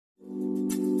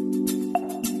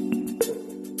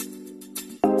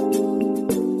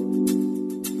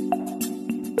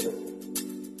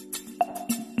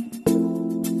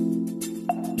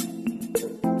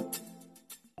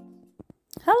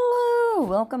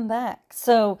welcome back.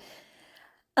 So,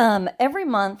 every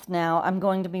month now I'm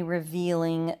going to be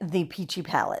revealing the Peachy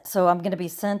Palette. So I'm going to be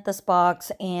sent this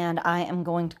box and I am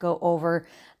going to go over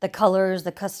the colors,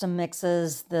 the custom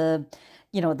mixes, the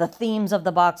themes of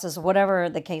the boxes, whatever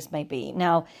the case may be.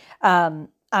 Now,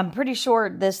 I'm pretty sure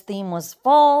this theme was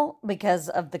fall because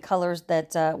of the colors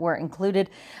that were included,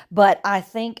 but I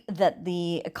think that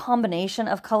the combination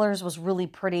of colors was really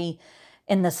pretty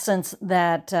in the sense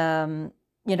that,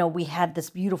 we had this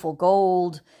beautiful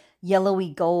gold, yellowy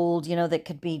gold,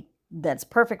 that's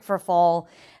perfect for fall,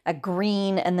 a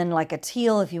green, and then like a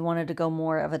teal if you wanted to go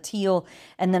more of a teal,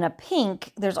 and then a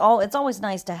pink. It's always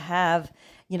nice to have,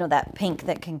 that pink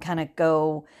that can kind of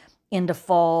go into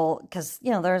fall because,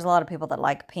 there's a lot of people that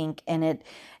like pink, and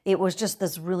it was just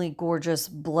this really gorgeous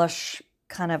blush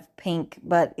kind of pink,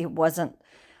 but it wasn't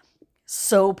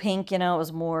so pink, it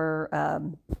was more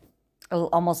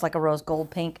almost like a rose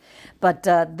gold pink. But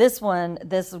this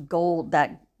gold,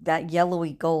 that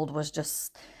yellowy gold was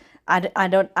just, I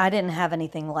didn't have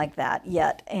anything like that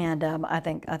yet, and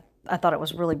I thought it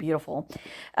was really beautiful.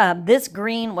 This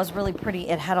green was really pretty.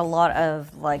 It had a lot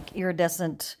of like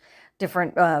iridescent,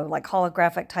 different like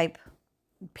holographic type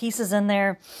pieces in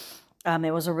there.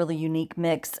 It was a really unique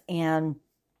mix, and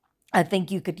I think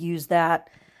you could use that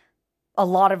a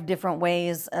lot of different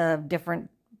ways, different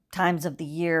times of the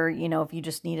year, if you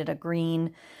just needed a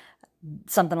green,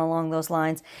 something along those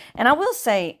lines. And I will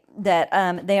say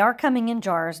that they are coming in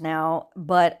jars now,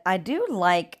 but I do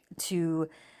like to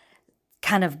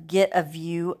kind of get a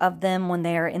view of them when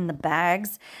they are in the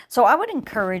bags. So I would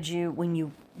encourage you when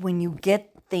you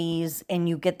get these and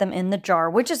you get them in the jar,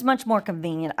 which is much more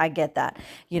convenient. I get that.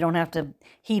 You don't have to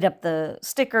heat up the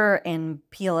sticker and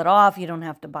peel it off. You don't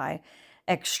have to buy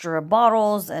extra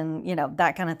bottles and,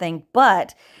 that kind of thing.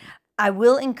 But I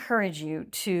will encourage you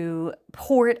to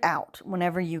pour it out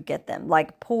whenever you get them.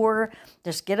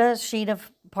 Just get a sheet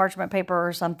of parchment paper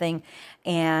or something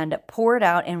and pour it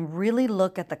out and really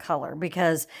look at the color,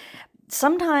 because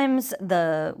sometimes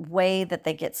the way that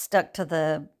they get stuck to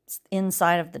the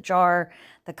inside of the jar,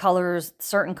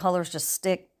 certain colors just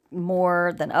stick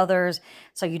more than others,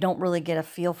 so you don't really get a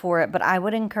feel for it. But I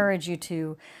would encourage you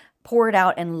to pour it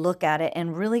out and look at it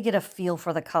and really get a feel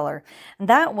for the color. And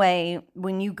that way,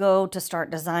 when you go to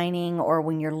start designing or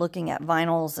when you're looking at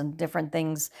vinyls and different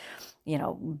things,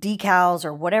 decals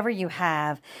or whatever you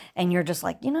have, and you're just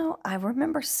like, I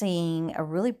remember seeing a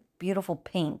really beautiful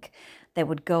pink that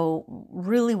would go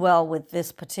really well with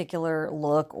this particular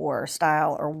look or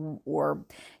style, or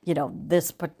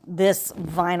this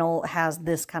vinyl has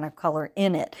this kind of color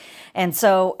in it. And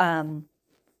so,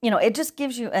 it just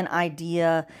gives you an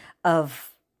idea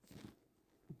of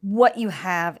what you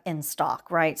have in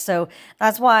stock, right? So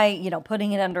that's why,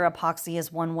 putting it under epoxy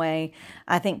is one way.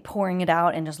 I think pouring it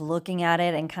out and just looking at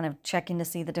it and kind of checking to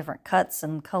see the different cuts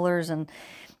and colors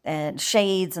and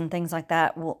shades and things like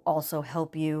that will also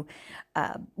help you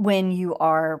when you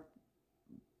are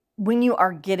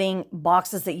getting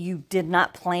boxes that you did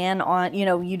not plan on.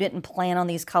 You didn't plan on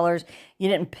these colors. You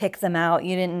didn't pick them out.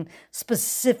 You didn't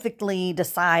specifically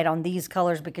decide on these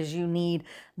colors because you need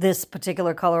this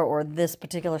particular color or this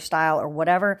particular style or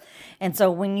whatever. And so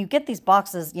when you get these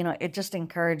boxes, it just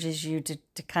encourages you to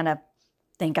kind of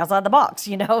think outside the box,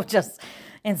 just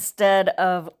instead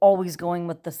of always going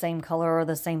with the same color or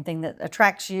the same thing that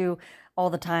attracts you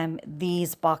all the time.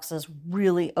 These boxes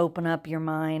really open up your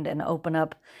mind and open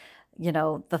up,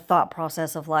 the thought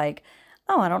process of like,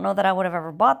 oh, I don't know that I would have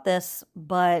ever bought this,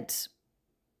 but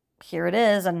here it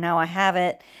is, and now I have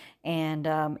it. And,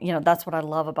 that's what I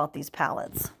love about these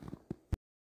palettes.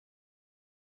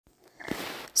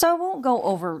 So I won't go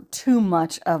over too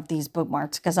much of these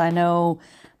bookmarks because I know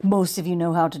most of you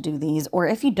know how to do these, or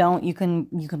if you don't, you can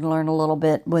learn a little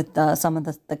bit with some of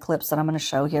the clips that I'm going to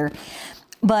show here.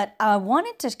 But I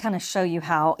wanted to kind of show you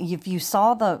how, if you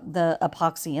saw the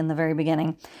epoxy in the very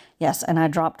beginning, yes, and I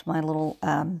dropped my little,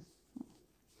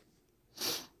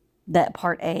 that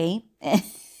part A,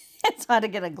 so I had to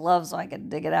get a glove so I could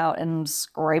dig it out and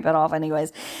scrape it off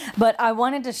anyways. But I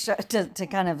wanted to show, to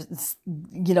kind of,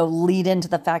 lead into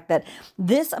the fact that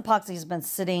this epoxy has been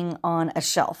sitting on a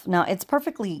shelf. Now, it's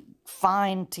perfectly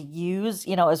fine to use,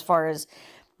 as far as,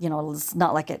 it's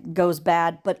not like it goes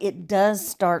bad, but it does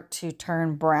start to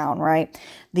turn brown, right?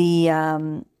 The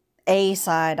A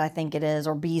side, I think it is,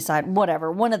 or B side,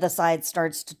 whatever. One of the sides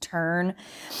starts to turn.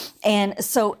 And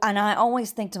I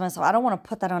always think to myself, I don't want to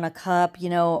put that on a cup,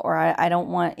 or I don't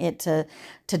want it to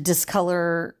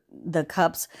discolor the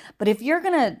cups. But if you're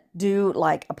going to do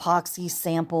like epoxy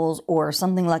samples or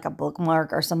something like a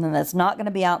bookmark or something that's not going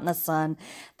to be out in the sun,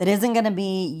 that isn't going to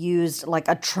be used like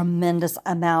a tremendous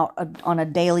amount on a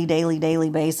daily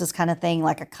basis kind of thing,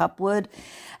 like a cup would,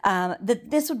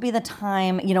 this would be the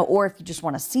time, you know, or if you just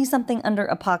want to see something under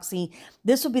epoxy,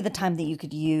 this would be the time that you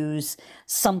could use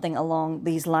something along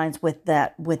these lines with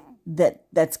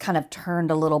that's kind of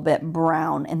turned a little bit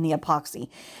brown in the epoxy.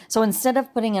 So instead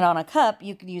of putting it on a cup,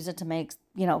 you could use it to make,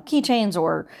 you know, keychains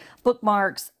or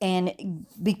bookmarks. And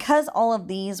because all of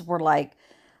these were like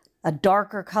a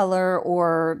darker color,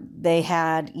 or they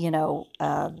had, you know,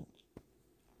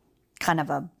 kind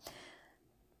of a,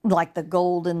 like the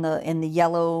gold and the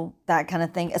yellow, that kind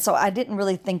of thing. So I didn't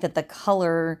really think that the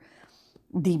color,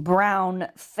 the brown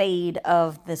fade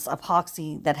of this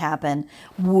epoxy that happened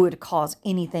would cause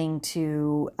anything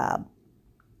to,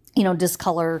 you know,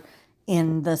 discolor,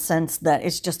 in the sense that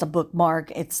it's just a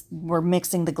bookmark. We're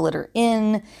mixing the glitter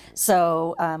in.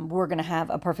 So we're going to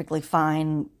have a perfectly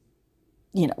fine,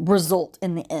 you know, result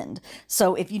in the end.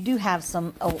 So if you do have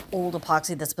some old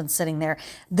epoxy that's been sitting there,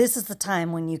 this is the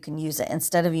time when you can use it,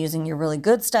 instead of using your really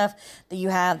good stuff that you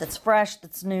have that's fresh,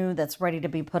 that's new, that's ready to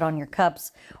be put on your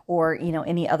cups, or, you know,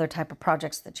 any other type of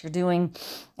projects that you're doing.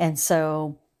 And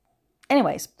so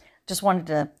anyways, just wanted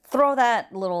to throw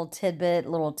that little tidbit,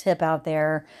 little tip out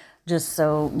there, just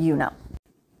so you know.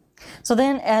 So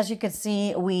then, as you can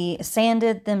see, we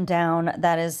sanded them down.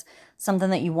 That is something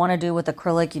that you want to do with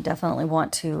acrylic. You definitely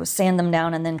want to sand them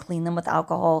down and then clean them with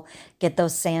alcohol, get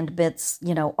those sand bits,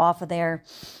 you know, off of there.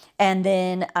 And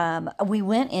then we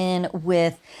went in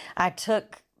with, I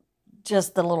took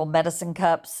just the little medicine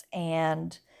cups,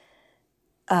 and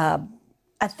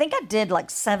I think I did like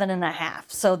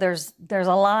 7.5. So there's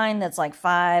a line that's like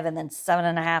 5, and then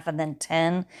 7.5, and then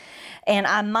 10. And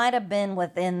I might have been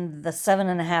within the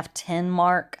 7.5, 10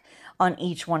 mark on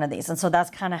each one of these. And so that's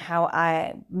kind of how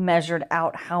I measured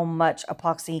out how much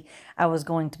epoxy I was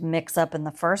going to mix up in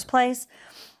the first place,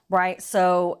 right?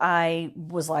 So I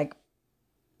was like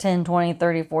 10, 20,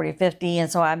 30, 40, 50.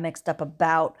 And so I mixed up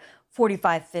about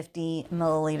 45, 50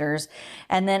 milliliters.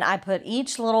 And then I put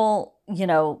each little, you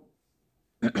know,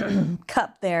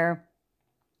 cup there,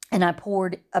 and I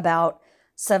poured about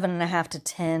 7.5 to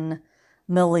 10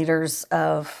 milliliters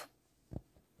of,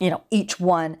 you know, each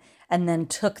one, and then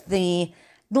took the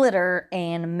glitter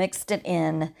and mixed it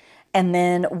in, and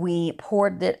then we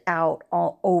poured it out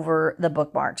all over the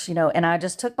bookmarks, you know. And I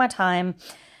just took my time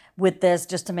with this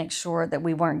just to make sure that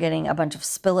we weren't getting a bunch of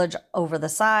spillage over the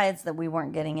sides, that we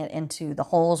weren't getting it into the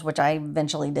holes, which I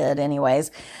eventually did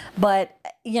anyways. But,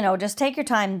 you know, just take your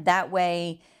time. That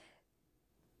way,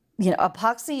 you know,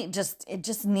 epoxy it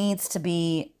just needs to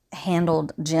be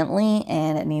handled gently,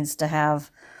 and it needs to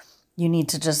have, you need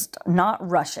to just not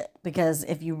rush it, because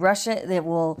if you rush it,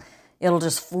 it'll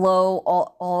just flow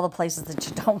all the places that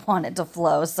you don't want it to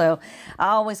flow. So I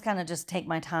always kind of just take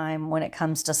my time when it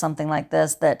comes to something like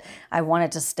this, that I want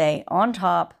it to stay on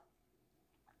top,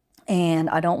 and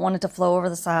I don't want it to flow over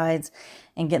the sides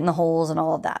and get in the holes and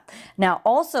all of that. Now,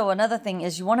 also another thing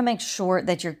is you want to make sure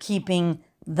that you're keeping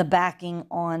the backing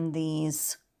on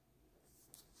these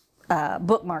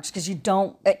bookmarks, because you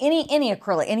don't, any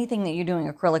acrylic, anything that you're doing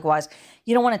acrylic wise,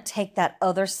 you don't want to take that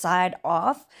other side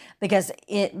off, because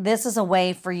this is a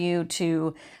way for you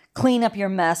to clean up your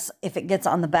mess. If it gets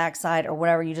on the back side or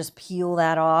whatever, you just peel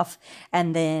that off,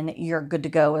 and then you're good to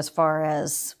go as far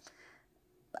as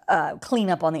clean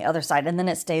up on the other side. And then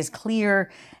it stays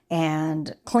clear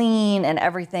and clean and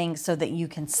everything, so that you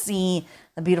can see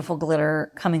the beautiful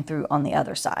glitter coming through on the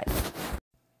other side.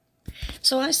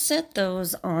 So I set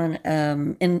those on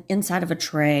inside of a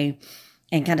tray,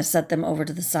 and kind of set them over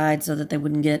to the side so that they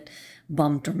wouldn't get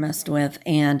bumped or messed with.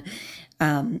 And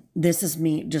this is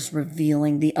me just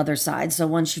revealing the other side. So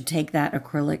once you take that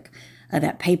acrylic,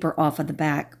 that paper off of the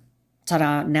back,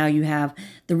 ta-da, now you have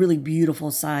the really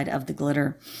beautiful side of the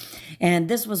glitter. And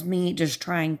this was me just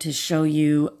trying to show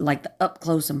you like the up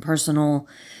close and personal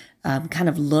kind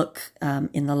of look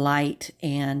in the light,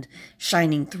 and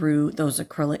shining through those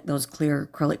clear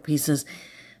acrylic pieces.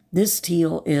 This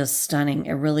teal is stunning.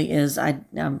 It really is. I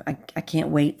can't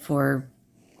wait for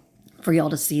y'all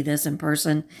to see this in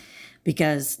person,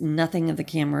 because nothing of the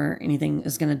camera or anything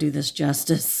is going to do this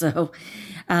justice. So,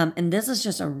 and this is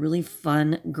just a really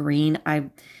fun green.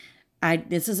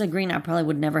 This is a green I probably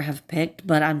would never have picked,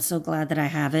 but I'm so glad that I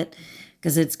have it,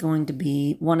 because it's going to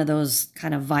be one of those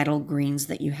kind of vital greens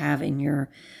that you have in your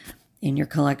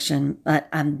collection. But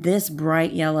this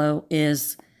bright yellow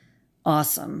is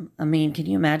awesome. I mean, can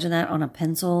you imagine that on a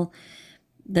pencil?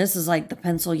 This is like the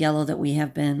pencil yellow that we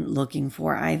have been looking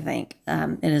for, I think.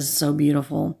 It is so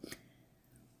beautiful.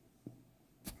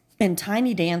 And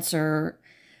Tiny Dancer,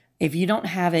 if you don't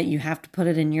have it, you have to put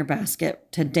it in your basket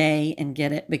today and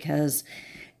get it, because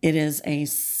it is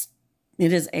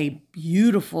a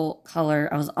beautiful color.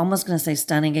 I was almost going to say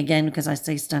stunning again, because I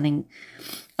say stunning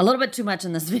a little bit too much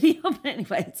in this video. But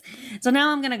anyways, so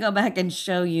now I'm going to go back and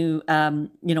show you,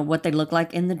 you know, what they look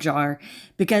like in the jar,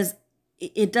 because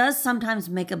it does sometimes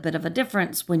make a bit of a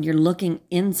difference when you're looking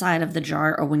inside of the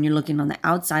jar or when you're looking on the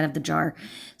outside of the jar.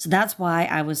 So that's why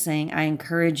I was saying I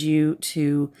encourage you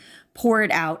to pour it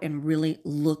out and really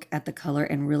look at the color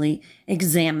and really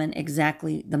examine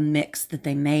exactly the mix that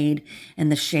they made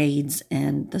and the shades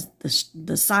and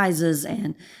the sizes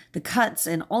and the cuts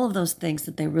and all of those things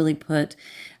that they really put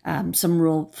some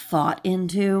real thought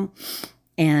into.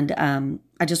 And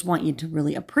I just want you to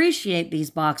really appreciate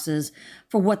these boxes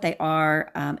for what they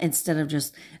are, instead of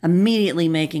just immediately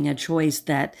making a choice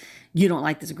that you don't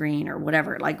like this green or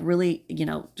whatever. Like, really, you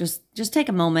know, just take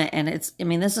a moment. And I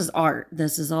mean, this is art.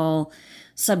 This is all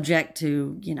subject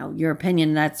to, you know, your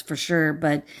opinion, that's for sure.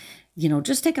 But, you know,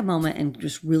 just take a moment and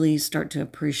just really start to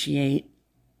appreciate,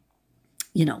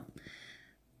 you know,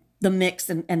 the mix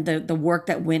and the work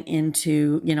that went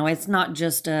into, you know, it's not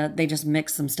just they just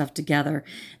mix some stuff together.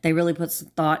 They really put some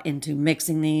thought into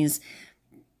mixing these,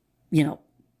 you know,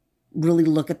 really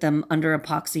look at them under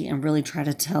epoxy and really try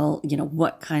to tell, you know,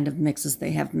 what kind of mixes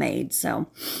they have made. So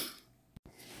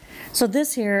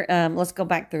this here, let's go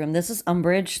back through them. This is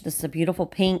Umbridge. This is a beautiful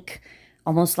pink,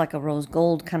 almost like a rose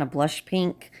gold kind of blush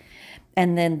pink.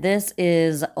 And then this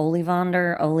is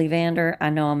Ollivander. I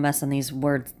know I'm messing these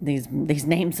words, these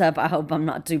names up. I hope I'm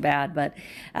not too bad, but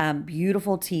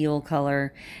beautiful teal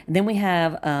color. And then we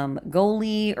have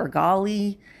Goyle or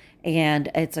Golly,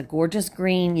 and it's a gorgeous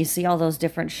green. You see all those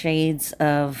different shades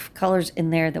of colors in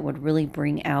there that would really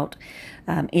bring out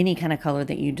any kind of color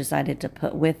that you decided to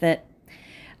put with it.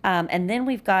 And then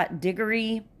we've got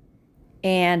Diggory,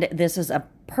 and this is a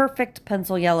perfect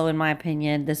pencil yellow in my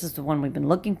opinion. This is the one we've been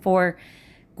looking for.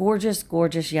 Gorgeous,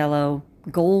 gorgeous yellow,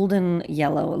 golden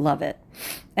yellow. Love it.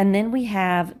 And then we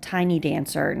have Tiny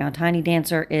Dancer. Now, Tiny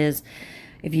Dancer is,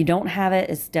 if you don't have it,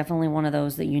 it's definitely one of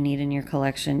those that you need in your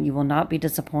collection. You will not be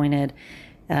disappointed,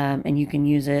 and you can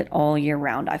use it all year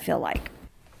round, I feel like.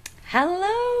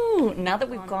 Hello! Now that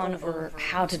we've gone over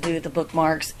how to do the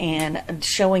bookmarks and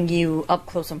showing you up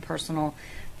close and personal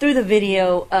through the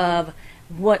video of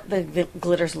what the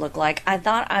glitters look like, I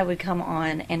thought I would come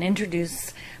on and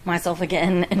introduce myself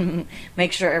again and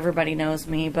make sure everybody knows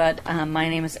me. But my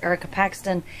name is Erica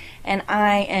Paxton, and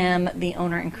I am the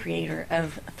owner and creator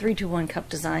of 321 Cup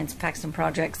Designs Paxton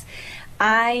Projects.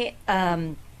 I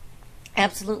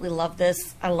absolutely love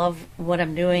this. I love what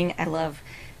I'm doing. I love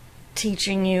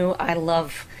teaching you. I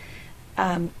love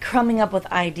coming up with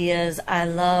ideas. I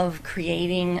love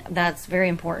creating. That's very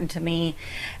important to me.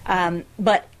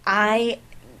 But I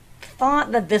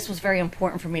thought that this was very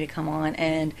important for me to come on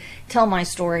and tell my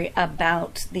story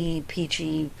about the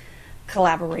Peachy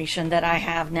collaboration that I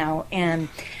have now. And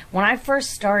when I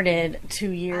first started 2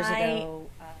 years ago,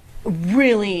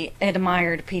 really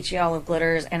admired Peachy Olive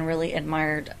Glitters and really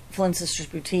admired Flynn Sisters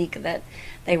Boutique, that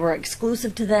they were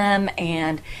exclusive to them,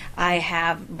 and I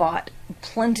have bought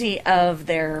plenty of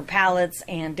their palettes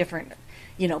and different,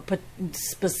 you know,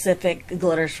 specific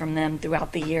glitters from them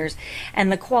throughout the years,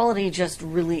 and the quality just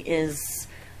really is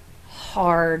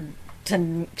hard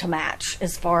to match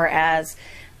as far as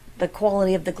the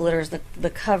quality of the glitters, the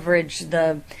coverage,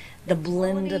 the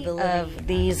blendability of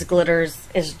these glitters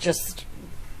is just,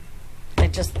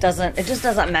 it just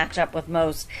doesn't match up with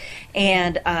most.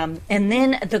 And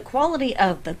then the quality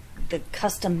of the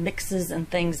custom mixes and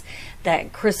things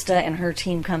that Krista and her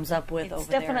team comes up with, it's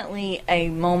definitely a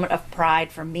moment of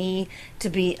pride for me to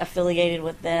be affiliated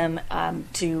with them,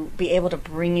 to be able to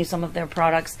bring you some of their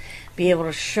products, be able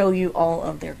to show you all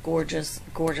of their gorgeous,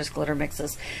 gorgeous glitter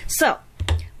mixes. So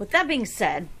with that being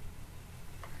said,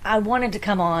 I wanted to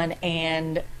come on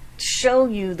and show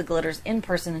you the glitters in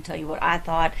person and tell you what I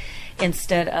thought,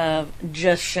 instead of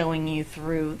just showing you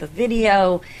through the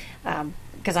video,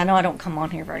 because I know I don't come on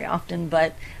here very often,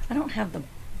 but I don't have the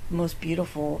most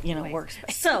beautiful, you know,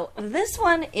 workspace. So this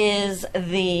one is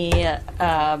the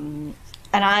and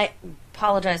I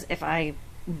apologize if I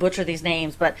butcher these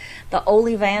names, but the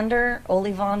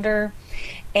Ollivander.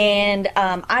 And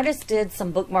I just did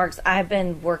some bookmarks. I've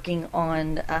been working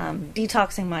on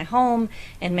detoxing my home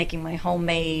and making my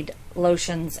homemade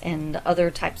lotions and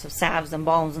other types of salves and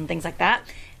balms and things like that.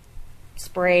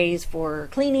 Sprays for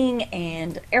cleaning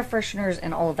and air fresheners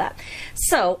and all of that.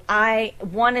 So I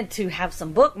wanted to have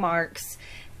some bookmarks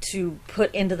to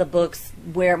put into the books,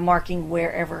 where marking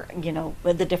wherever, you know,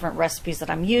 with the different recipes that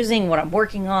I'm using, what I'm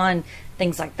working on,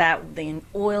 things like that, the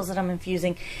oils that I'm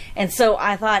infusing. And so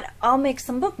I thought I'll make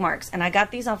some bookmarks, and I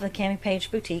got these off of the Candy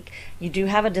Page Boutique. You do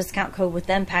have a discount code with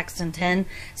them, Paxton10,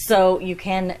 so you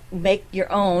can make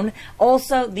your own.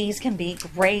 Also, these can be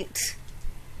great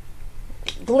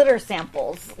glitter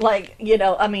samples, like, you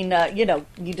know, I mean, you know,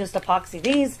 you just epoxy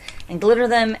these and glitter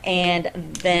them,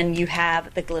 and then you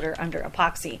have the glitter under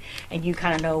epoxy, and you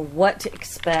kind of know what to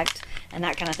expect and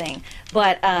that kind of thing.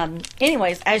 But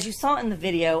anyways, as you saw in the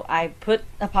video, I put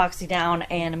epoxy down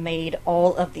and made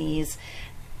all of these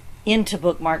into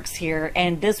bookmarks here,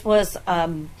 and this was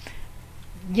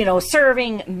you know,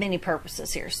 serving many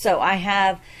purposes here. So I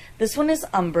have, this one is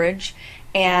Umbridge,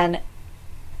 and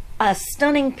a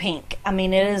stunning pink. I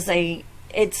mean, it is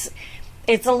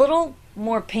it's a little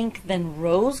more pink than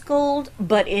rose gold,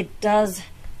 but it does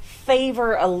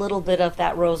favor a little bit of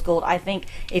that rose gold. I think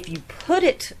if you put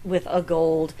it with a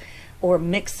gold, or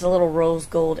mix a little rose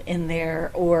gold in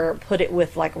there, or put it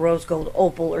with like rose gold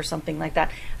opal or something like that,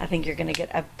 I think you're going to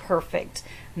get a perfect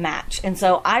match. And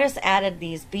so I just added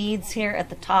these beads here at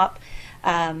the top,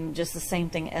 just the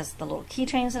same thing as the little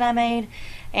keychains that I made.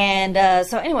 And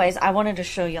so anyways, I wanted to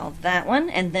show y'all that one.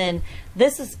 And then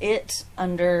this is it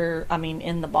under, I mean,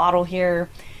 in the bottle here.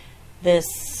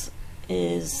 This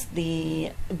is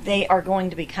they are going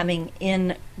to be coming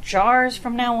in jars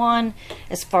from now on,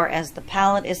 as far as the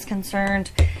palette is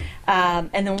concerned. And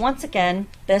then once again,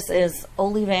 this is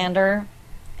Ollivander,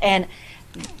 and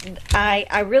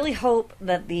I really hope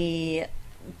that the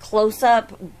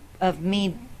close-up of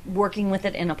me working with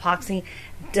it in epoxy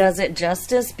does it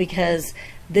justice, because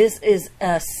this is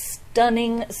a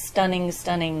stunning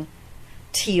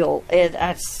teal.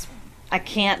 I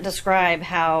can't describe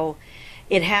how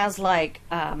it has, like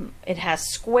it has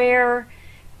square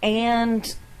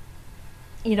and,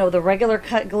 you know, the regular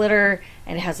cut glitter,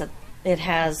 and it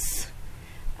has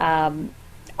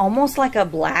almost like a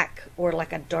black or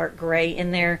like a dark gray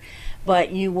in there,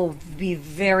 but you will be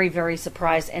very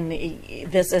surprised. And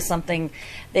this is something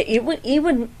that it would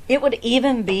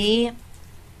even be,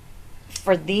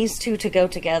 for these two to go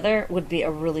together, would be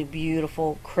a really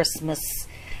beautiful Christmas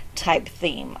type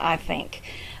theme, I think.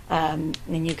 And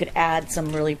you could add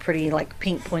some really pretty, like,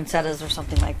 pink poinsettias or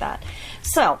something like that.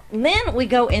 So then we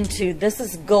go into, this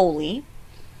is Goyle,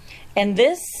 and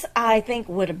this I think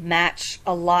would match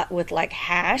a lot with like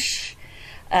hash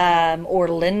or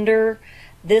linder.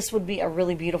 This would be a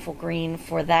really beautiful green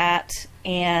for that.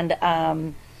 And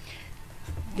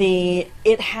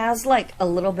it has like a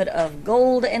little bit of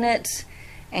gold in it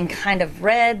and kind of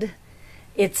red.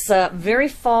 It's very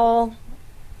fall,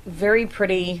 very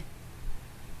pretty.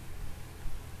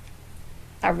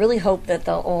 I really hope that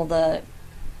all the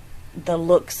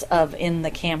looks of in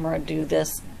the camera do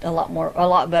this a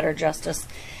lot better justice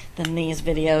than these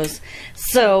videos.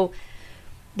 So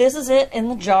this is it in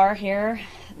the jar here.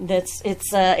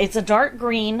 It's a dark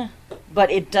green, but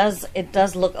it does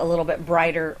look a little bit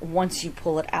brighter once you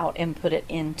pull it out and put it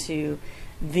into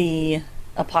the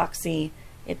epoxy.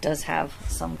 It does have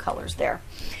some colors there.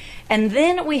 And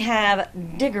then we have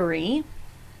Diggory.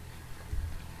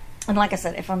 And like I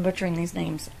said, if I'm butchering these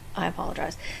names, I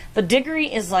apologize. But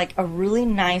Diggory is like a really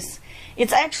nice,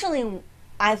 it's actually,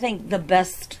 I think, the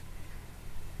best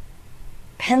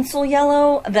pencil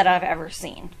yellow that I've ever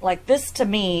seen. Like, this to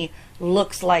me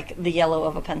looks like the yellow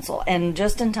of a pencil. And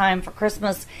just in time for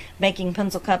Christmas, making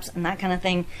pencil cups and that kind of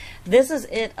thing. This is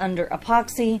it under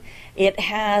epoxy. It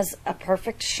has a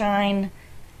perfect shine.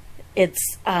 It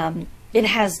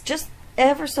has just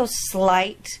ever so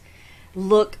slight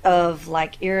look of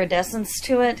like iridescence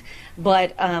to it,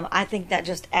 but I think that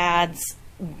just adds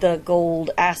the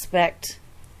gold aspect.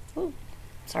 Ooh,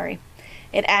 sorry.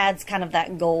 It adds kind of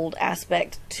that gold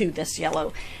aspect to this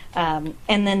yellow. And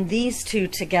then these two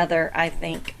together, I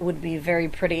think, would be very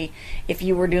pretty if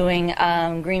you were doing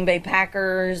Green Bay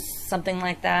Packers, something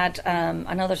like that.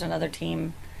 I know there's another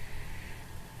team,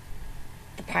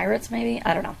 the Pirates maybe?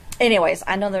 I don't know. Anyways,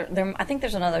 I know I think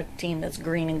there's another team that's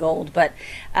green and gold, but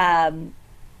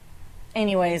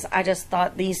anyways, I just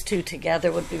thought these two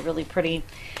together would be really pretty.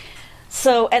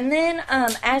 So, and then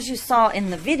as you saw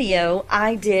in the video,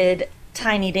 I did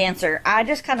Tiny Dancer. I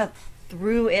just kind of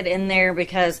threw it in there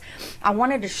because I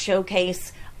wanted to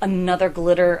showcase another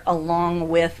glitter along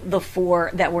with the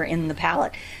 4 that were in the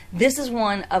palette. This is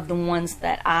one of the ones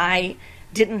that I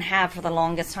didn't have for the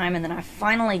longest time, and then I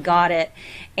finally got it,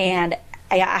 and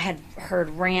I had heard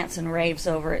rants and raves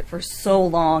over it for so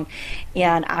long,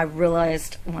 and I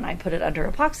realized when I put it under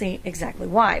epoxy exactly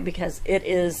why, because it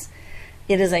is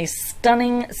a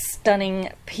stunning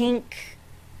pink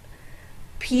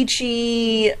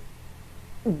peachy,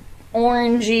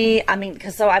 orangey. I mean,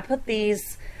 so I put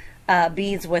these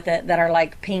beads with it that are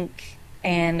like pink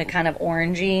and kind of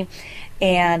orangey,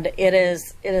 and it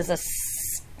is a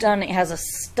stunning, it has a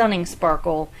stunning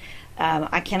sparkle.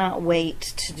 I cannot wait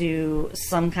to do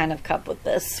some kind of cup with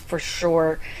this for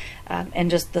sure, and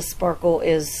just the sparkle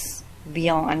is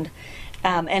beyond.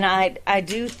 And I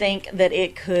do think that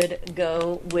it could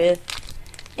go with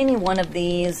any one of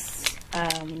these,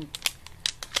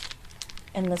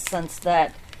 in the sense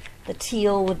that the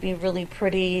teal would be really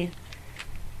pretty,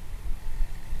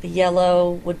 the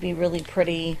yellow would be really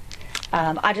pretty.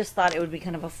 I just thought it would be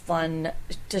kind of a fun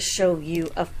to show you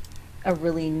a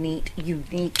really neat,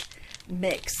 unique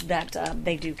mix that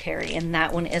they do carry, and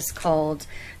that one is called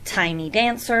Tiny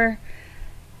Dancer,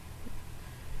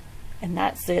 and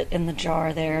that's it in the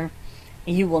jar there.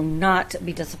 You will not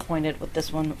be disappointed with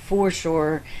this one for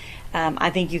sure. I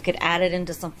think you could add it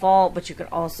into some fall, but you could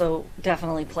also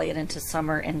definitely play it into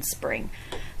summer and spring.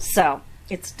 So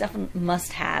it's definitely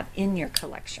must have in your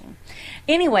collection.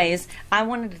 Anyways, I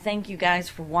wanted to thank you guys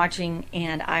for watching,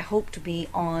 and I hope to be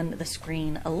on the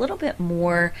screen a little bit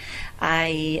more.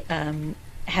 I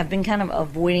have been kind of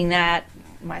avoiding that.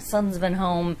 My son's been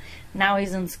home, now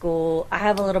he's in school. I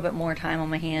have a little bit more time on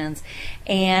my hands,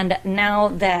 and now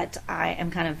that I am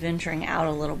kind of venturing out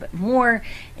a little bit more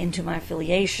into my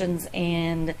affiliations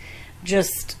and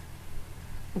just,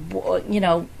 you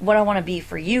know, what I want to be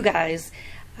for you guys,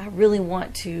 I really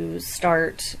want to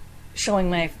start showing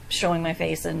my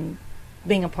face and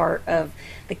being a part of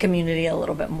the community a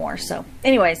little bit more. So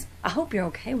anyways, I hope you're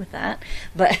okay with that,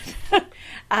 but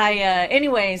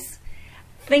anyways,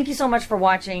 thank you so much for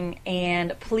watching,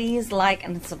 and please like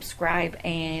and subscribe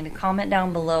and comment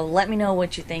down below. Let me know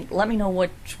what you think. Let me know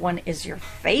which one is your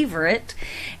favorite,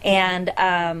 and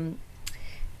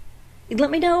let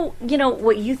me know, you know,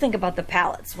 what you think about the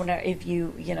palettes. If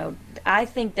you know, I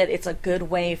think that it's a good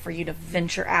way for you to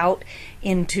venture out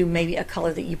into maybe a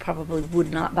color that you probably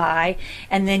would not buy,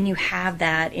 and then you have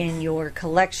that in your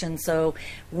collection. So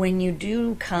when you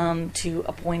do come to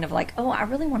a point of like, oh, I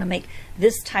really want to make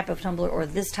this type of tumbler or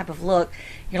this type of look,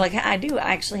 you're like, I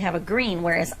actually have a green,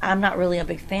 whereas I'm not really a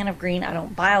big fan of green. I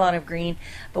don't buy a lot of green,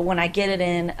 but when I get it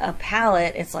in a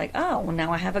palette, it's like, oh, well,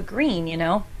 now I have a green, you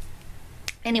know.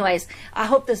 Anyways, I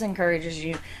hope this encourages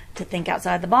you to think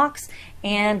outside the box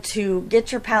and to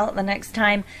get your palette the next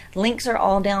time. Links are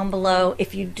all down below.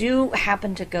 If you do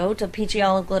happen to go to Peachy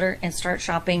Olive Glitter and start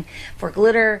shopping for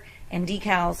glitter and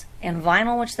decals and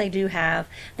vinyl, which they do have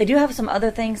some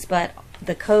other things, but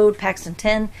the code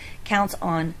Paxton10 counts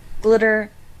on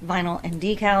glitter, vinyl, and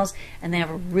decals, and they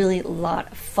have a really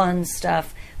lot of fun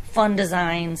stuff, fun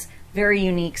designs, very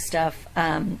unique stuff,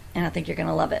 and I think you're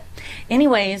gonna love it.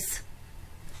 Anyways,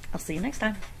 I'll see you next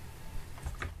time.